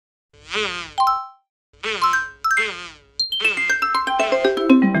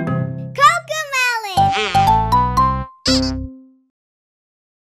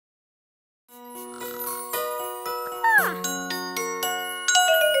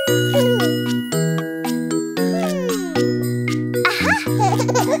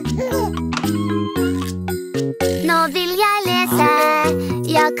Nå vil jeg lese,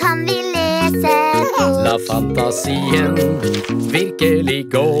 ja, kan vi lese på? La fantasien virkelig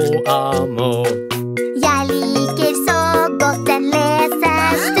gå amok. Jeg liker så godt en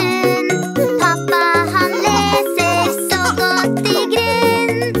lesestund. Pappa, han leser så godt i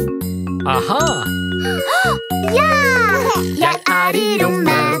grunn. Aha! Ja! Jeg er i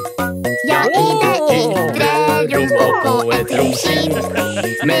rommet. Ja, i det ytre rom og på et romskip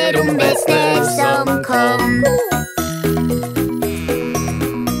med romvesener som kom.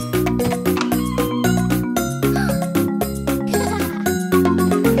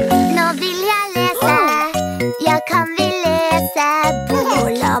 Nå vil jeg lese, ja, kan vi lese på?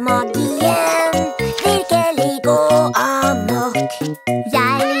 La magien virkelig gå amok.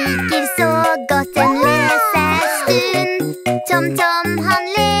 Jeg liker så godt en lesestund. Tom, han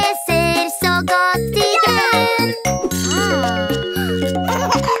leser så godt i grunn.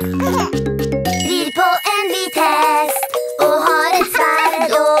 Rir på en hvit hest og har et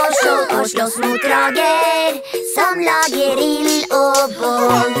sverd og skjold og slåss mot drager som lager ild og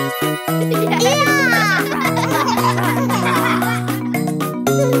bål. Ja!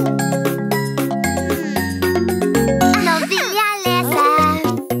 Nå vil jeg lese,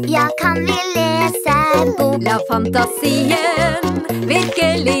 ja, kan vi lese bok? La fantasien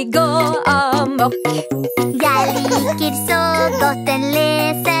virkelig gå amok. Jeg liker så godt en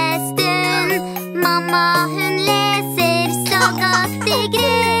lesestund. Mamma, hun leser så godt i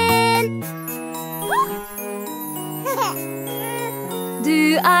grunn.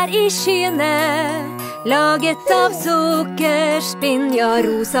 Du er i skyene, laget av sukkerspinn, ja,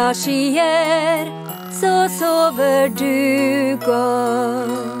 rosa skyer, så sover du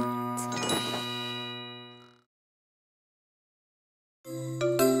godt.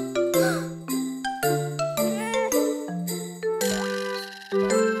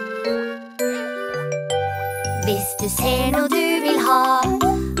 Hvis du ser noe du vil ha,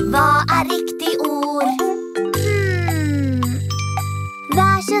 hva er riktig ord?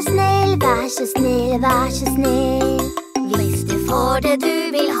 Vær så snill, vær så snill, vær så snill. Hvis du får det du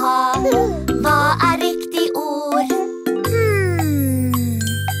vil ha, hva er riktig ord?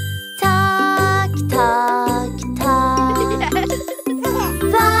 Takk, takk, takk.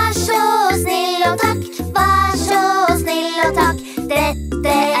 Vær så snill og takk, vær så snill og takk.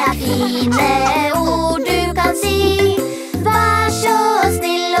 Dette er fine ord du kan si. Vær så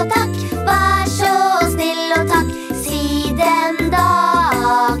snill og takk, vær så snill og takk. Si dem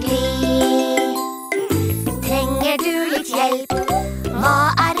daglig. Trenger du litt hjelp? Hva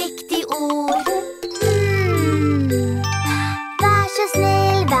er riktig ord? Vær så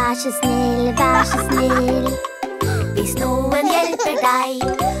snill, vær så snill, vær så snill. Hvis noen hjelper deg,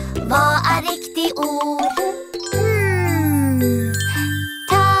 hva er riktig ord?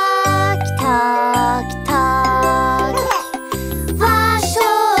 Takk, takk, takk. Vær så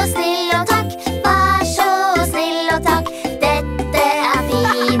snill og takk, vær så snill og takk. Dette er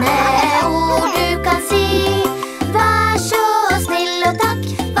fine ord du kan si. Vær så snill og takk,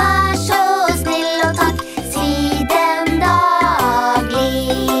 vær så snill og takk. Si dem daglig.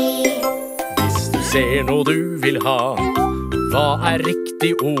 Hvis du ser noe du vil ha, hva er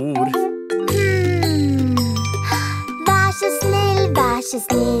riktig ord? Vær så snill, vær så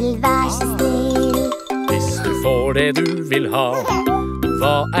snill, vær så snill. Hvis du får det du vil ha,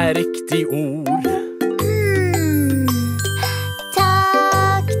 hva er riktig ord?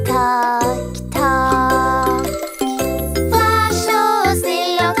 Takk, takk, takk. Vær så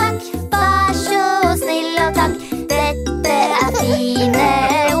snill og takk, vær så snill og takk. Dette er fine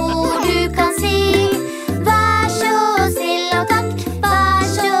ord du kan si. Vær så snill og takk, vær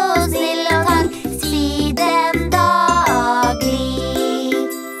så snill og takk. Si dem daglig.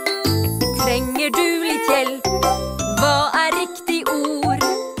 Trenger du litt hjelp? Hva er riktig ord?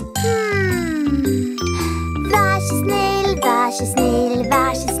 Vær så snill, vær så snill,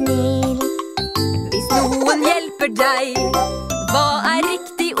 vær så snill. Hvis noen hjelper deg, hva er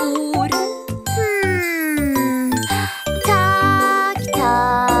riktig ord? Takk,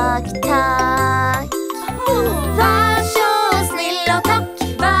 takk, takk. Vær så snill og takk,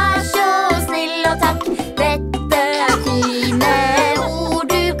 vær så snill og takk. Dette er fine ord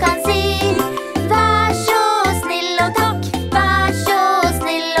du kan si. Vær så snill og takk, vær så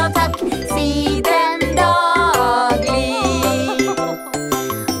snill og takk. Si dem daglig.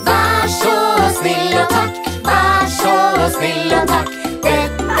 Vær så snill og takk, vær så snill og takk.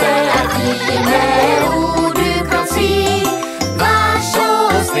 Dette er fine ord du kan si. Vær så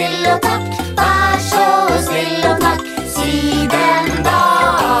snill og takk, vær så snill og takk. Si dem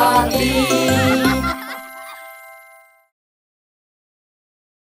daglig.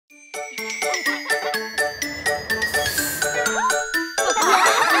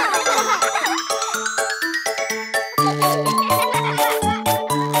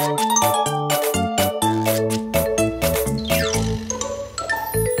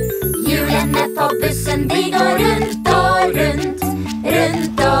 bussen, de går rundt og rundt.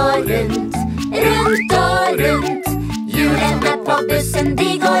 Rundt og rundt, rundt og rundt. Hjulene på bussen,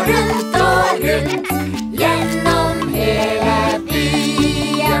 de går rundt og rundt. Gjennom hele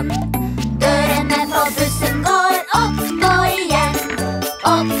byen. Dørene på bussen går opp og igjen.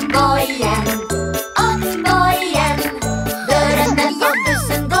 Opp og igjen, opp og igjen. Dørene på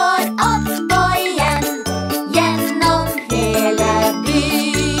bussen går opp og igjen. Gjennom hele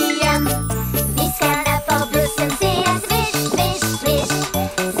byen. Viskerne på bussen sier svisj, svisj, svisj.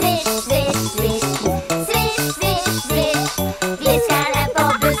 Svisj, svisj, svisj. Svisj, svisj, svisj. Viskerne på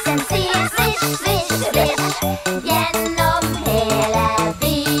bussen sier svisj, svisj, svisj. Gjennom hele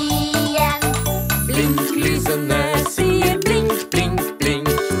byen. Blinklysene sier blink, blink, blink.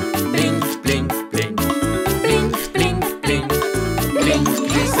 Blink, blink, blink. Blink, blink, blink.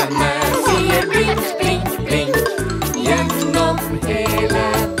 Blinklysene sier blink, blink, blink. Gjennom hele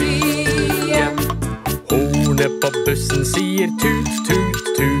byen. Hornet på bussen sier tut, tut,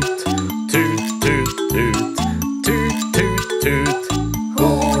 tut. Tut, tut, tut. Tut, tut, tut.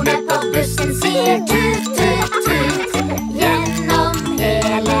 Hornet på bussen sier tut, tut, tut. Gjennom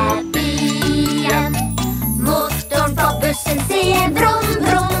hele byen. Motoren på bussen sier brum,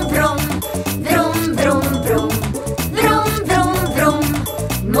 brum, brum. Brum, brum, brum. Brum, brum, brum.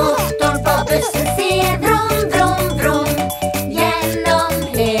 Motoren på bussen sier brum, brum, brum. Gjennom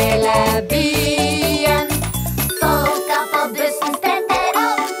hele byen. Folka på bussen spretter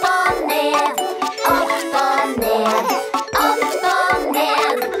opp og ned. Opp og ned, opp og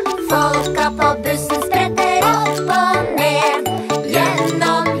ned. Folka på bussen spretter opp og ned.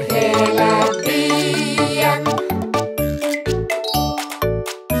 Gjennom hele byen.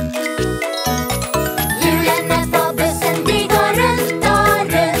 Hjulene på bussen, de går rundt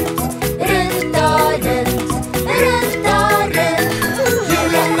og rundt. Rundt og rundt, rundt og rundt.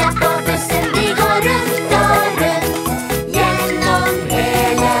 Hjulene på bussen, de går rundt og rundt. Gjennom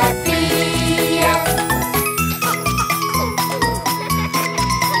hele byen.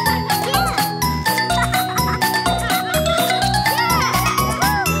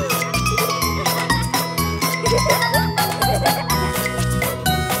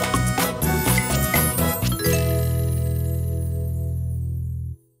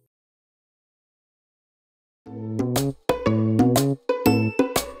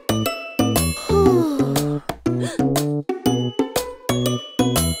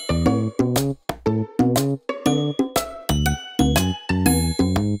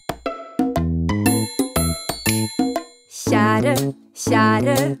 Kjære,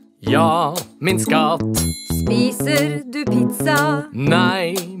 kjære, Ja, min skatt. spiser du pizza?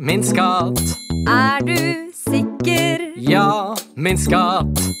 Nei, min skatt. Er du sikker? Ja, min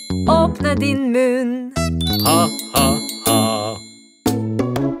skatt. Åpne din munn. Ha, ha, ha.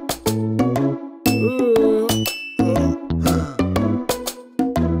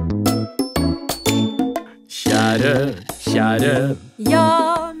 Kjære, kjære. Ja,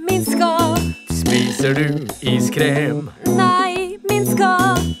 min skatt. Spiser du iskrem? Nei, min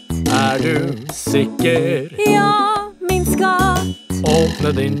skatt. Er du sikker? Ja, min skatt.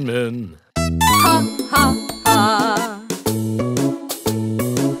 Åpne din munn. Ha, ha, ha.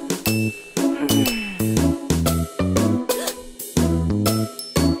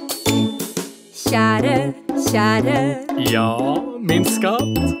 Kjære, kjære, Ja, min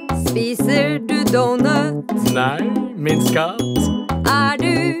skatt. spiser du donut? Nei, min skatt. Er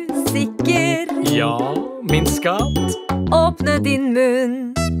du sikker? Ja, min skatt. Åpne din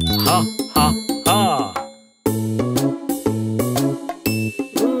munn. Ha, ha, ha.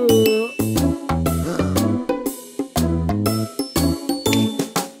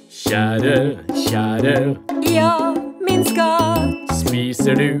 Kjære, kjære. Ja, min skatt.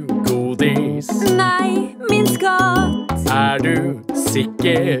 Spiser du godis? Nei, min skatt. Er du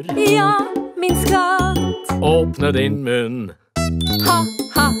sikker? Ja, min skatt. Åpne din munn. Ha,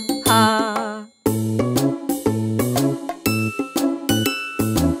 ha, ha.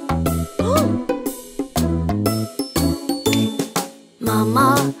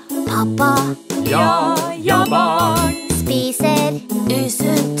 Mamma, pappa, Ja, ja, barn. spiser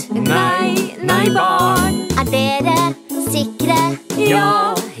usunt. Nei, nei, barn. Er dere sikre?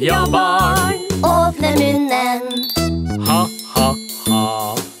 Ja, ja, barn. Åpne munnen. Ha, ha,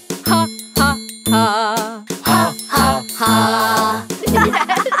 ha. Ha, ha, ha. Ha, ha, ha.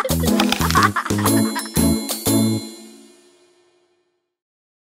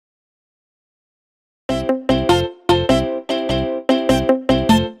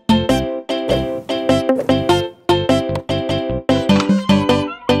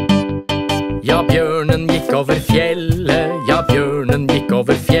 Ja, bjørnen gikk over fjellet. Ja, bjørnen gikk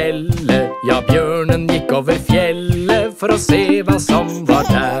over fjellet. Ja, bjørnen se hva som var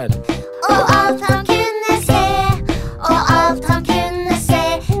der. Og alt han kunne se, og alt han kunne se,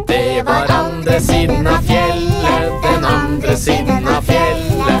 Det var andre siden av fjellet, den andre siden av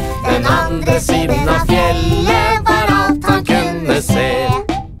fjellet, den andre siden av fjellet var alt han kunne se.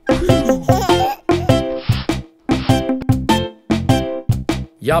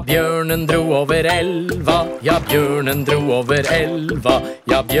 Ja, bjørnen dro over elva, ja, bjørnen dro over elva,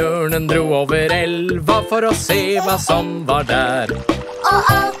 ja, bjørnen dro over elva for å se hva som var der.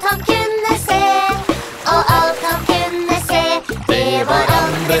 og alt han kunne se, og alt han kunne se, Det var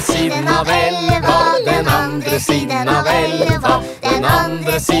andre siden av elva, den andre siden av elva, den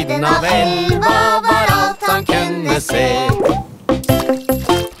andre siden av elva var alt han kunne se.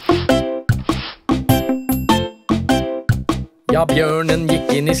 Ja, bjørnen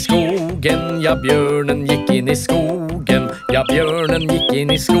gikk inn i skogen, ja, bjørnen gikk inn i skogen, ja, bjørnen gikk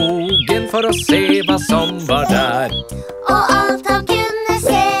inn i skogen for å se hva som var der. og alt han kunne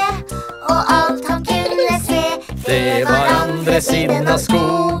se, og alt han kunne se, Det var andre siden av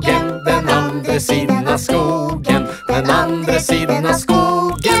skogen, den andre siden av skogen, den andre siden av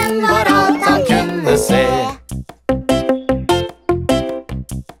skogen var alt han kunne se.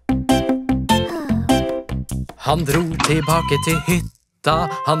 Han dro tilbake til hytta,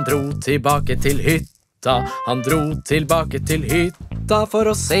 han dro tilbake til hytta, han dro tilbake til hytta for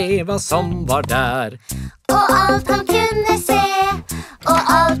å se hva som var der. og alt han kunne se, og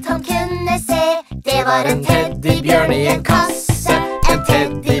alt han kunne se, det var en teddybjørn i en kasse, en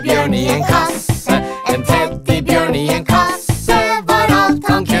teddybjørn i en kasse, en teddybjørn i en kasse var alt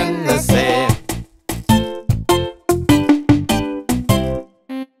han kunne se.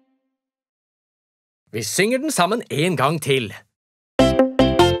 Vi synger den sammen en gang til.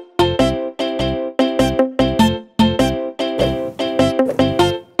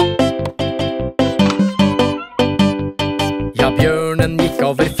 Ja, bjørnen gikk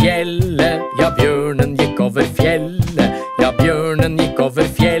over fjellet, ja, bjørnen gikk over fjellet, ja, bjørnen gikk over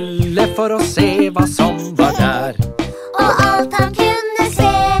fjellet for å se hva som var der. og alt han kunne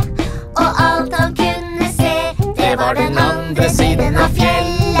se, og alt han kunne se, det var den andre siden av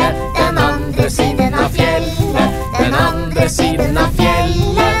fjellet, den andre siden av fjellet, den andre siden av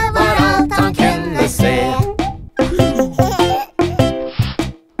fjellet var alt han kunne se.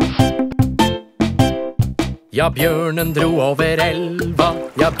 Ja, bjørnen dro over elva,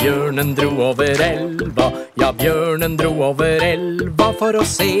 ja, bjørnen dro over elva, ja, bjørnen dro over elva for å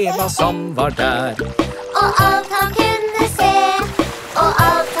se hva som var der. og alt han kunne se, og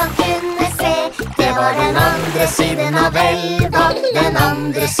alt han kunne se, det var den andre siden av elva, den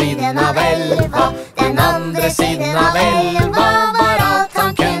andre siden av elva, den andre siden av elva var alt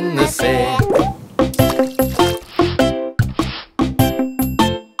han kunne se.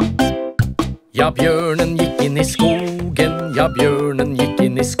 Ja, bjørnen gikk inn i skogen, ja, bjørnen gikk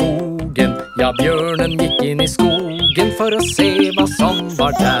inn i skogen, ja, bjørnen gikk inn i skogen for å se hva som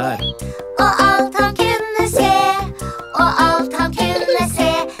var der. og alt han kunne se, og alt han kunne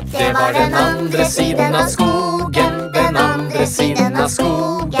se, det var den andre siden av skogen, den andre siden av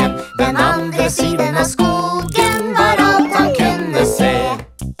skogen, den andre siden av skogen var alt han kunne se.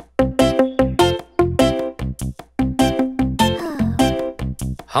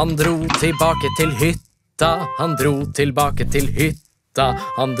 Han dro tilbake til hytta, han dro tilbake til hytta,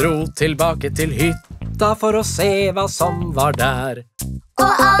 han dro tilbake til hytta for å se hva som var der.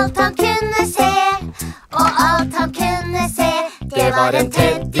 og alt han kunne se, og alt han kunne se, det var en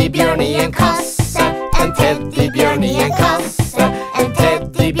teddybjørn i en kasse, en teddybjørn i en kasse, en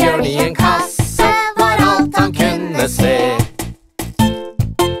teddybjørn i en kasse var alt han kunne se.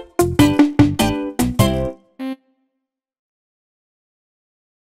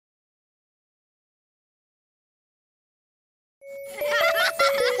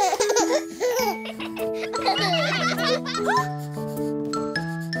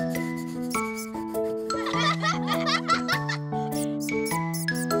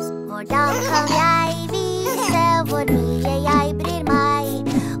 Hvordan kan jeg vise hvor mye jeg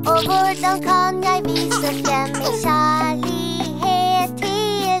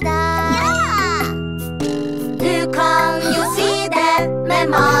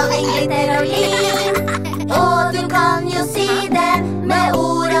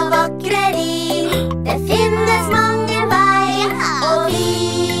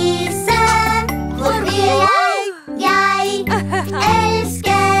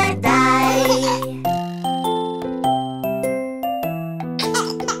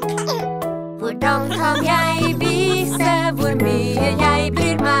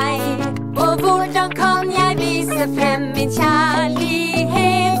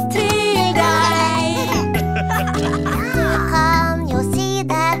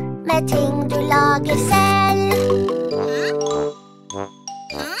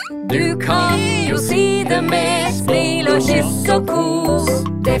Du kan jo si det med smil og kyss og kos.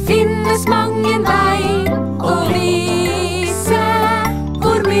 Det finnes mange vei å vise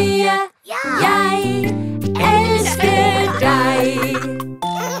hvor mye jeg elsker deg.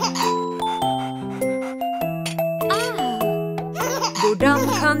 Hvordan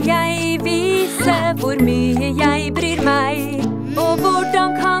kan jeg vise hvor mye jeg bryr meg? Og hvordan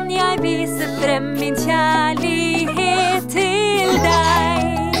kan jeg vise frem min kjærlighet til deg?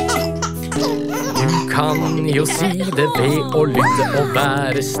 Du kan jo si det ved å lytte og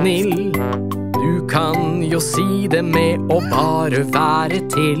være snill. Du kan jo si det med å bare være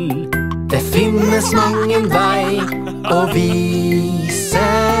til. Det finnes mange vei å vise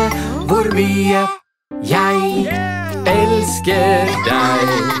hvor mye jeg elsker deg.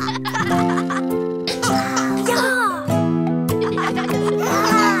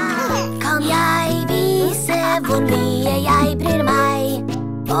 Kan jeg vise hvor mye jeg bryr meg?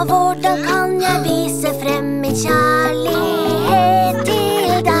 Og hvordan kan jeg vise frem min kjærlighet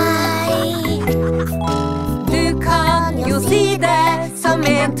til deg? Du kan jo si det som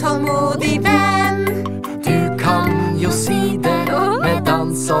en tålmodig venn. Du kan jo si det med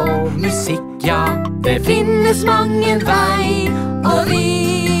dans og musikk, ja. Det finnes mange vei å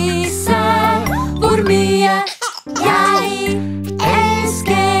vise hvor mye jeg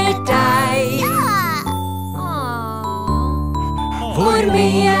elsker deg. Hvor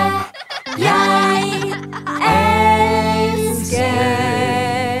mye jeg elsker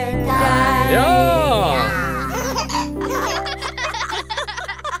deg. Ja!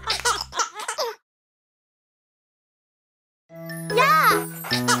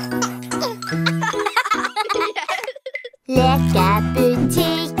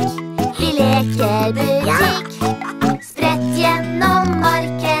 Lekebutikk, vi leker butikk. Spredt gjennom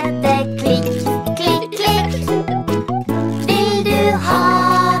markedet, klikk, klikk, klikk. Vil du ha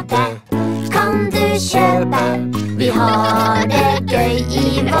det, kan du kjøpe. Vi har det gøy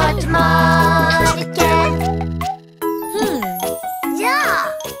i vårt marked. Ja!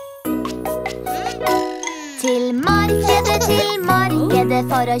 Til markedet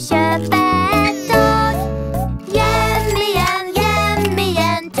for å kjøpe et dag. Hjem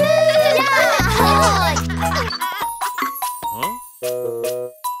igjen, tuja hår!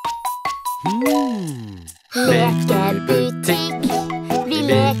 Leker butikk, vi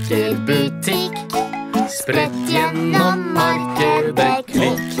leker butikk. Spredt gjennom markedet,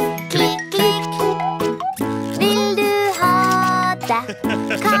 klikk, klikk, klikk. Vil du ha det,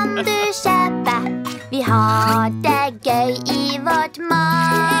 kan du kjøpe. Vi har det gøy i vårt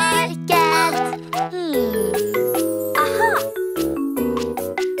marked. Aha!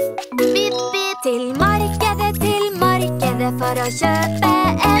 Bip, bip. Til markedet for å kjøpe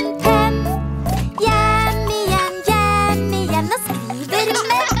en penn. Hjem igjen, og skriver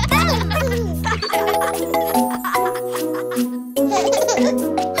med penn.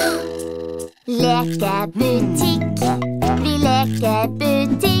 Lekebutikk, vi leker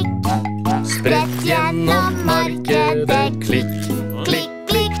butikk. Spredt gjennom markedet, klikk, klikk,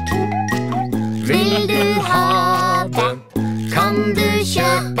 klikk. Vil du ha det, kan du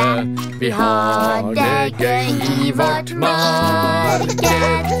kjøpe. Vi har det gøy i vårt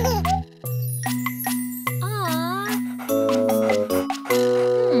marked.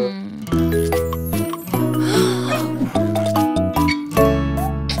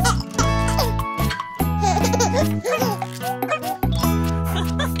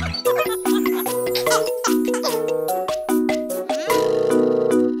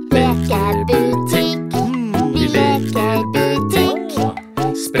 Lekebutikk, vi leker butikk.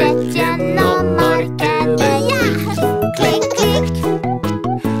 Spredt gjennom markedet, klikk, klikk.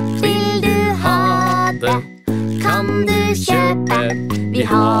 Vil du ha det, kan du kjøpe. Vi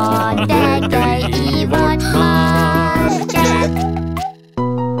har det gøy i vårt marked.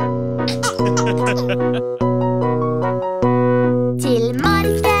 Til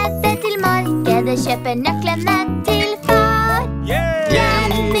markedet, kjøper nøklene til far.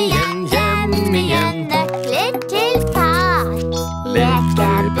 Hjem igjen, nøkler til far.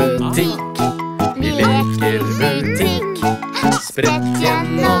 Leker butikk, vi leker butikk. Spredt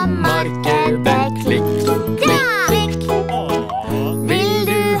gjennom markedet, klikk, klikk, klikk. Vil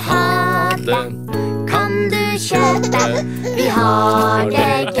du ha det, kan du kjøpe. Vi har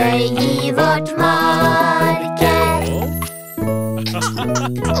det gøy i vårt marked.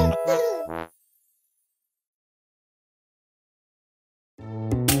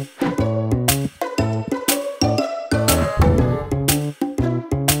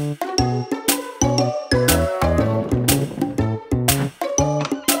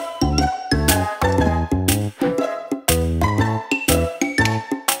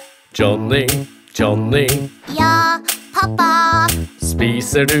 Johnny, Johnny, Ja, pappa.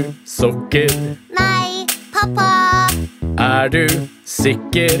 spiser du sokker? Nei, pappa. Er du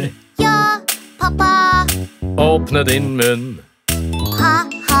sikker? Ja, pappa. Åpne din munn. Ha,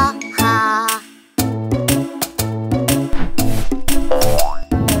 ha, ha.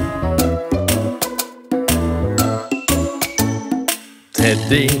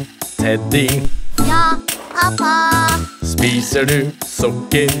 Teddy, Teddy, Ja, pappa. spiser du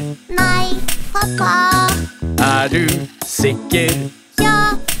sokker? Nei, pappa. Er du sikker?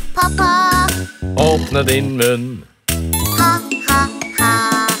 Ja, pappa. Åpne din munn. Ha, ha,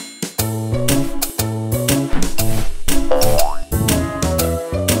 ha.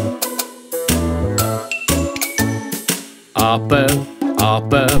 Ape,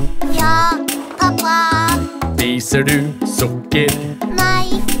 ape, Ja, pappa. spiser du sukker? Nei,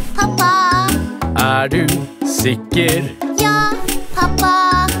 pappa. Er du sikker? Ja,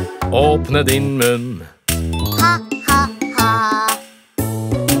 pappa. Åpne din munn. Ha, ha, ha.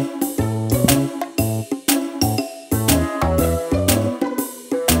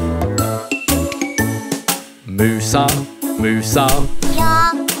 Musa, musa,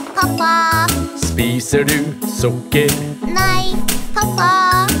 Ja, pappa. spiser du sukker? Nei,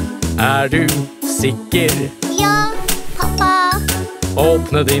 pappa. Er du sikker? Ja, pappa.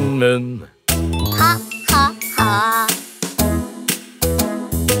 Åpne din munn. Ha, ha, ha.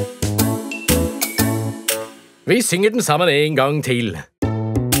 Vi synger den sammen en gang til.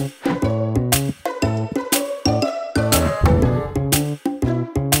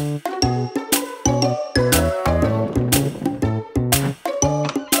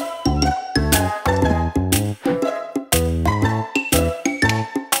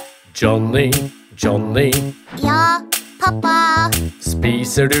 Johnny, Johnny, Ja, pappa.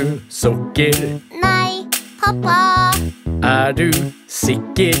 spiser du sukker? Nei, pappa. Er du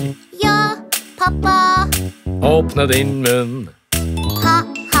sikker? Ja, pappa. Åpne din munn. Ha,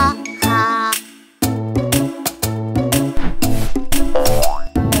 ha, ha.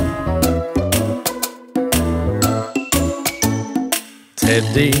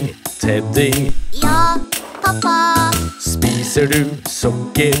 Teddy, Teddy, Ja, pappa. spiser du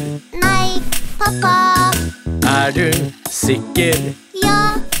sukker? Nei, pappa. Er du sikker? Ja,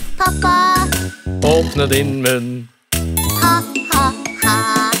 pappa. Åpne din munn. Ha, ha,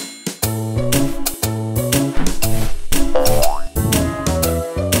 ha.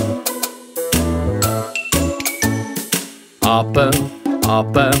 Ape,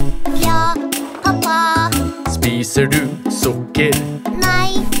 ape, Ja, pappa. spiser du sukker?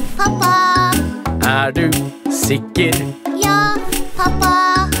 Nei, pappa. Er du sikker? Ja,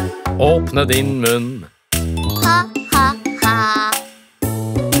 pappa. Åpne din munn. Ha, ha, ha.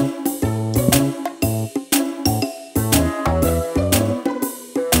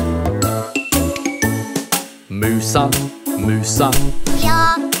 Musa, musa,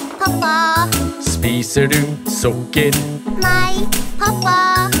 Ja, pappa. spiser du sukker? Nei,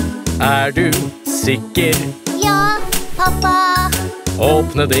 pappa. Er du sikker? Ja, pappa.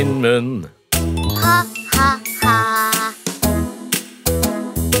 Åpne din munn. Ha, ha, ha.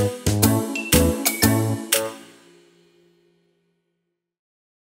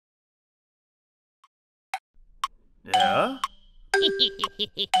 Ja?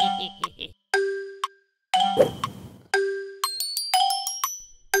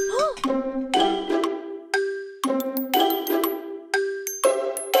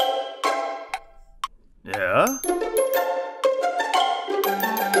 Ja?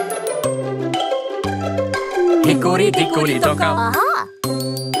 Hikori, dikori, dokka. Aha.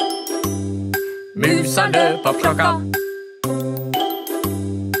 Musa løp opp klokka.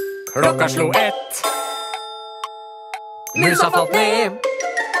 Klokka slo 1. Musa falt ned.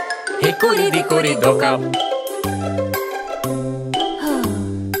 Hikori, dikori, dokka.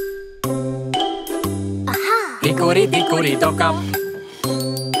 Hikori, dikori, dokka.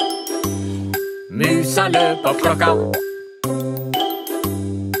 Musa løp opp klokka.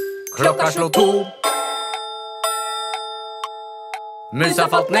 Klokka slo 2. Musa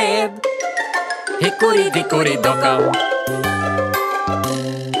falt ned. Hikori, dikori, dokka.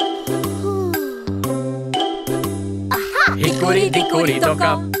 Hikori, dikori,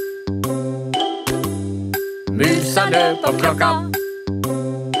 dokka. Musa løp opp klokka.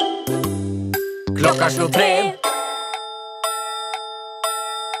 Klokka slo 3.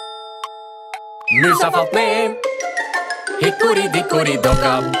 Musa falt ned. Hikori, dikori,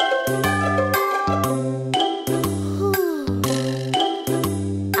 dokka.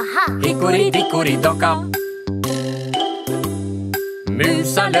 Hikori, dikori, dokka.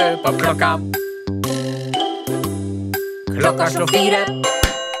 Musa løp opp klokka. Klokka slo 4.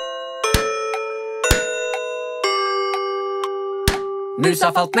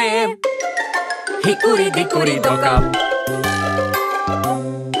 Musa falt ned. Hikori, dikori, dokka.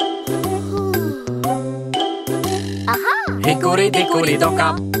 Hikori, dikori,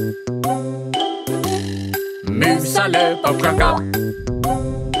 dokka. Musa løp opp klokka.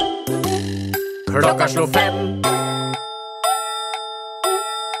 Klokka slo 5.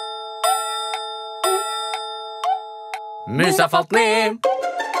 Musa falt ned.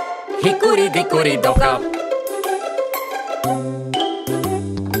 Hikori, dikori, dokka.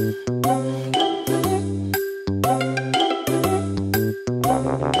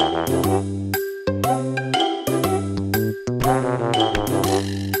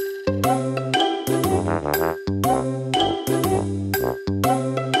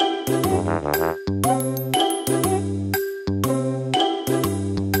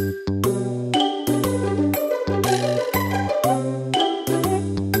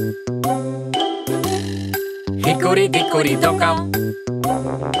 Hikori, dikori, dokka.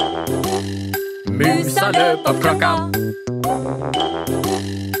 Musa løp opp klokka.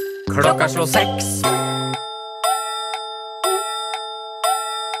 Klokka slå 6.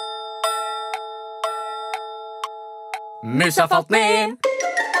 Musa falt ned.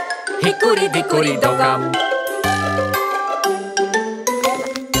 Hikori, dikori, dokka.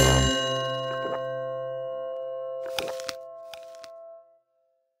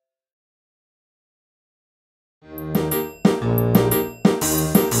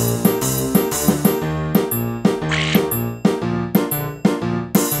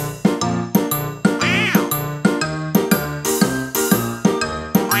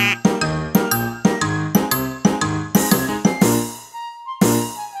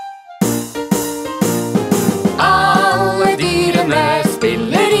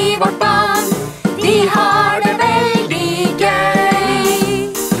 Spiller i vårt band. De har det veldig gøy.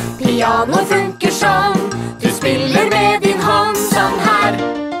 Piano funker sånn. Du spiller med din hånd sånn her.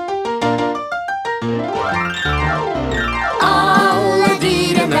 Alle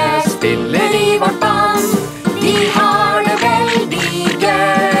dyrene spiller i vårt band. De har det veldig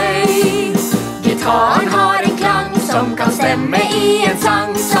gøy. Gitaren har en klang som kan stemme i en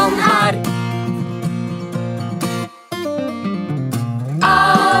sang sånn her.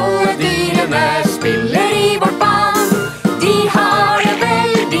 Alle dyrene spiller i vårt band. De har det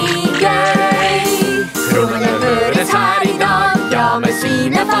veldig gøy. Trommene høres her i dag, ja, med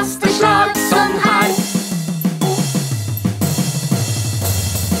sine faste slag, sånn her.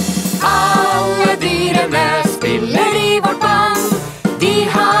 Alle dyrene spiller i vårt band. De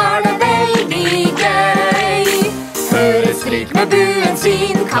har det veldig gøy. Hører stryk med buen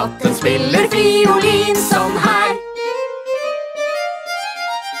sin, katten spiller fiolin, sånn her.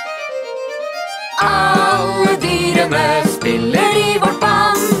 Alle dyrene spiller i vårt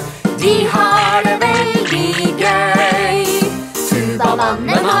band. De har det veldig gøy.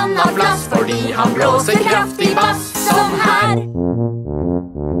 Tubamannen han har plass fordi han blåser kraftig bass, sånn her.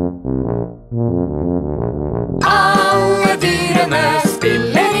 Alle dyrene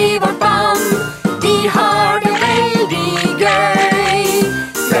spiller i vårt band. De har det veldig gøy.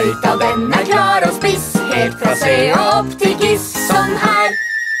 Fløyta den er klar og spiss, helt fra C og opp til giss, sånn her.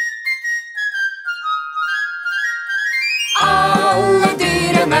 Alle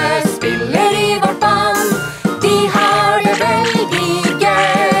dyrene spiller i vårt band. De har det veldig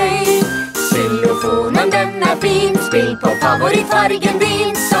gøy. Xylofonen den er fin, spill på favorittfargen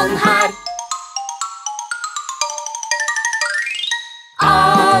din, sånn her.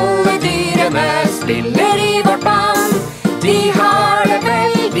 Alle dyrene spiller i vårt band. De har det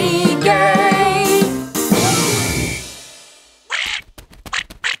veldig gøy.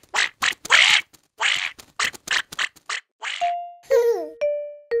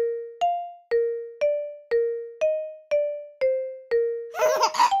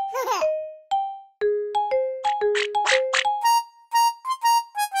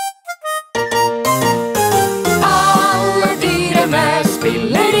 Alle dyrene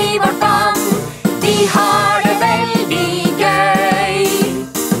spiller i vårt band. De har det veldig gøy.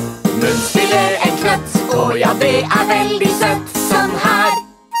 Munn spiller en knøtt, og ja, det er veldig søtt, sånn her.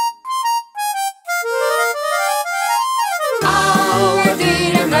 Alle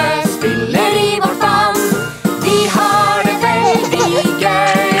dyrene spiller i vårt band. De har det veldig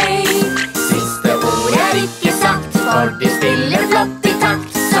gøy. Siste ord er ikke sagt, for de spiller flott i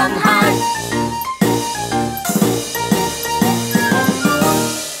takt, sånn her.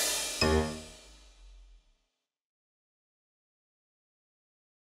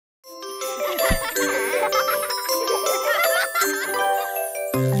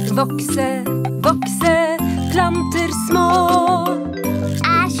 Vokse, vokse, planter små.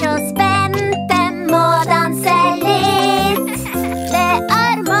 Er så spent, dem må danse litt. Det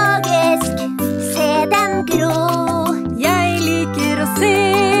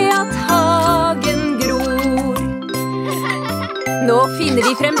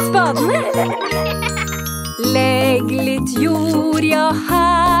spadene. Legg litt jord, ja,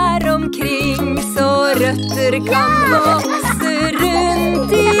 her omkring, så røtter kan vokse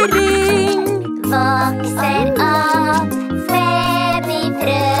rundt i ring. Vokser opp,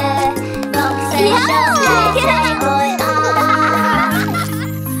 babyfrø, vokser så større går av.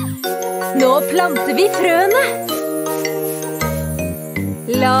 Nå planter vi frøene.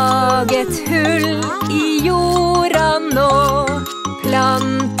 Lag et hull i jorda nå.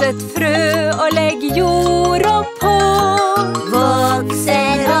 Plant et frø og legg jorda på.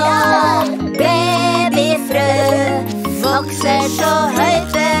 Vokser opp, babyfrø, vokser så høyt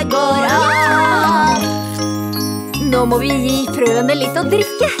det går av. Nå må vi gi frøene litt å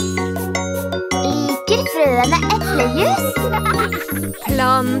drikke. Liker frøene eplejus?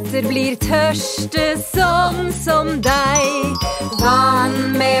 Planter blir tørste sånn som deg. Vann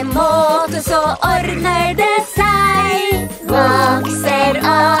med måte, så ordner det seg. Vokser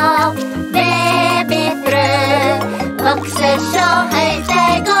opp, babyfrø, vokser så høyt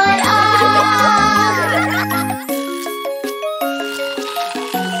det går av.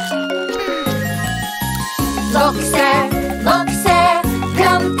 Vokse, vokse,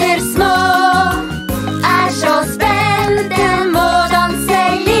 planter små, er så spente, må danse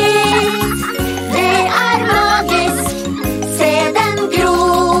litt. Det er magisk, se den gro.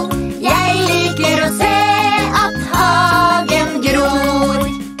 Jeg liker å se at hagen gror.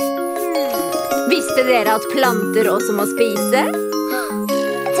 Visste dere at planter også må spise?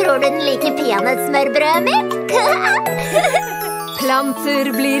 Tror du den liker peanøttsmørbrødet mitt?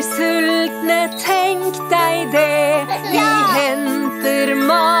 Planter blir sultne, tenk deg det. Vi henter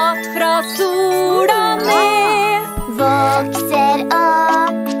mat fra sola ned. Vokser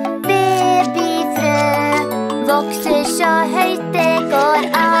opp, babyfrø, vokser så høyt det går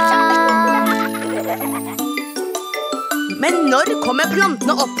av. Men når kommer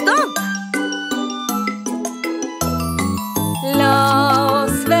plantene opp da? La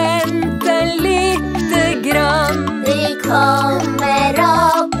oss vente lite grann. De kommer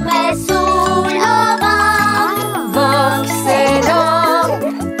opp med sol og vann. Vokser opp,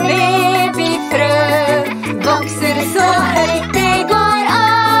 babyfrø, vokser så høyt det går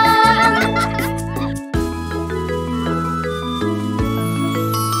an.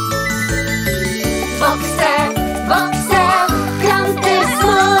 Vokse, vokse, planter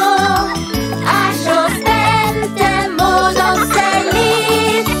små, er så spente, må danse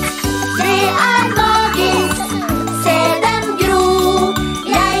litt. Det er magisk, se dem gro.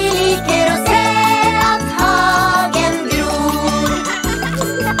 Jeg liker å se at hagen gror.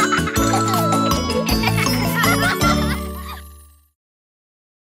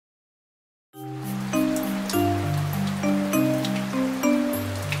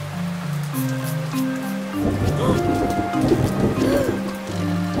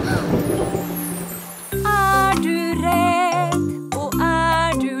 Er du redd, og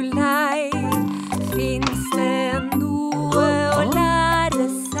er du lei? Finnes det noe å lære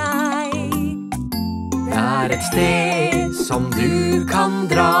seg? Det er et sted som du kan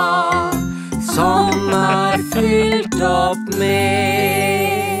dra, som er fylt opp med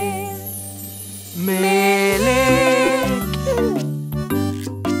lek.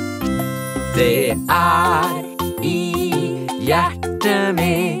 Det er i hjertet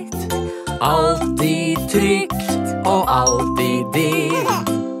mitt, alltid trygt og alltid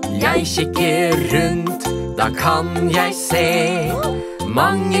ditt. Jeg kikker rundt, da kan jeg se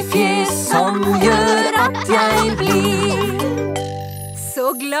mange fjes som gjør at jeg blir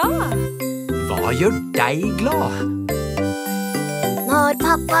Så glad. Hva gjør deg glad? Når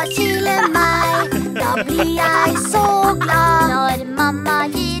pappa kiler meg, da blir jeg så glad. Når mamma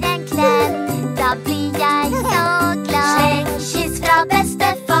gir en klem, da blir jeg så glad. Sleng kyss fra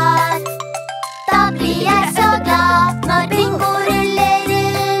bestefar, da blir jeg så glad. Når bingo ruller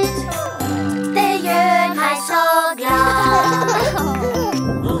ut, det gjør meg så glad.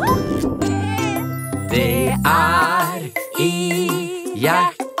 Det er i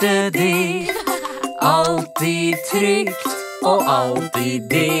hjertet ditt, alltid trygt og alltid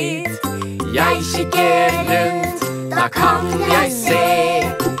ditt. Jeg kikker rundt, da kan jeg se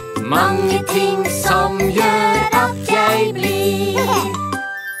mange ting som gjør at jeg blir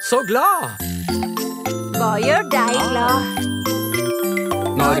så glad. Hva gjør deg glad?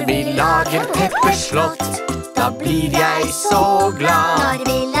 Når vi lager teppeslott, da blir jeg så glad. Når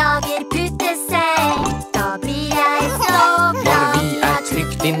vi lager puteseng, da blir jeg så Når glad. vi er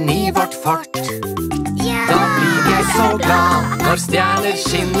trygt inn i vårt fort, Ja. da blir jeg så glad. Når stjerner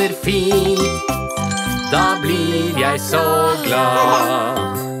skinner fint, da blir jeg så glad.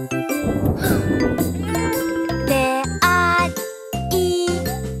 Det er i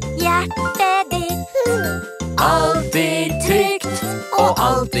og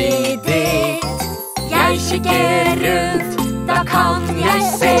alltid ditt. Jeg kikker rundt, da kan jeg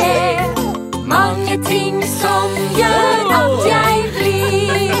se mange ting som gjør at jeg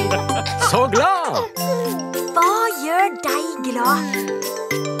blir Så glad! Hva gjør deg glad?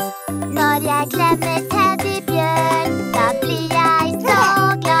 Når jeg klemmer teddybjørn, da blir jeg så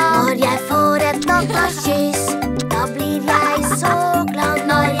glad. Når jeg får et dokka-kyss, da blir jeg så glad.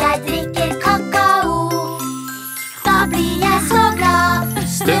 Når jeg drikker kakao, da blir jeg så glad.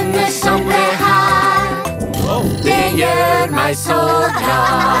 stunder som det her. Det gjør meg så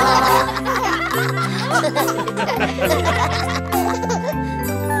glad.